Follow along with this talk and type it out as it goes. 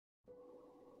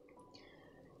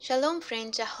Shalom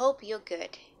friends, I hope you're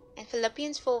good. In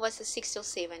Philippians 4 verses 6 to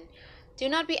 7, do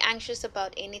not be anxious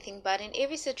about anything, but in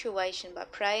every situation by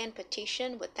prayer and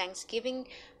petition with thanksgiving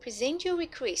present your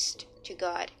request to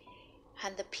God.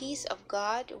 And the peace of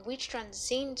God, which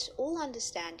transcends all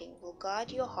understanding, will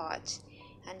guard your hearts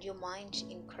and your minds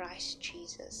in Christ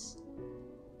Jesus.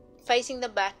 Facing the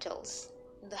battles,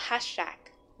 the hashtag,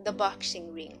 the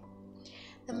boxing ring.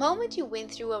 The moment you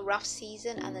went through a rough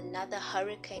season and another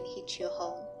hurricane hit your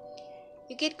home,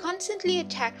 you get constantly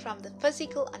attacked from the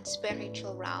physical and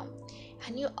spiritual realm,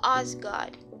 and you ask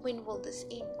God, when will this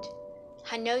end?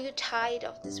 I know you're tired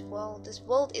of this world. This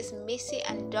world is messy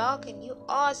and dark, and you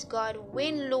ask God,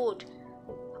 when, Lord,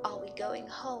 are we going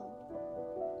home?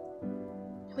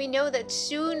 We know that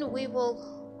soon we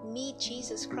will meet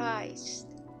Jesus Christ.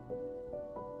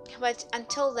 But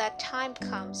until that time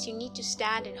comes, you need to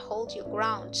stand and hold your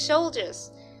ground.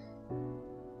 Soldiers,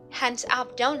 hands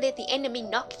up. Don't let the enemy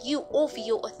knock you off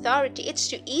your authority. It's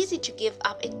too easy to give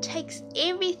up. It takes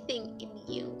everything in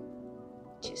you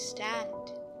to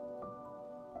stand.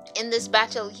 In this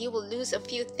battle, you will lose a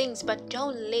few things, but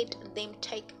don't let them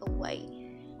take away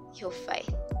your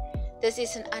faith. This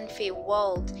is an unfair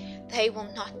world. They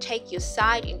will not take your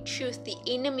side. In truth, the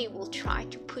enemy will try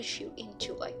to push you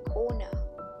into a corner.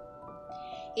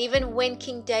 Even when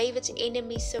King David's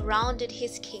enemies surrounded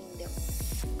his kingdom,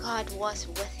 God was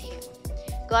with him.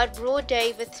 God brought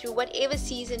David through whatever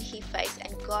season he faced,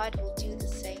 and God will do the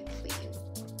same for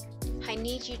you. I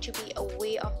need you to be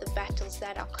aware of the battles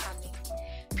that are coming.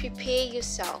 Prepare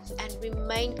yourself and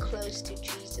remain close to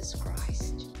Jesus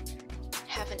Christ.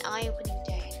 Have an eye-opening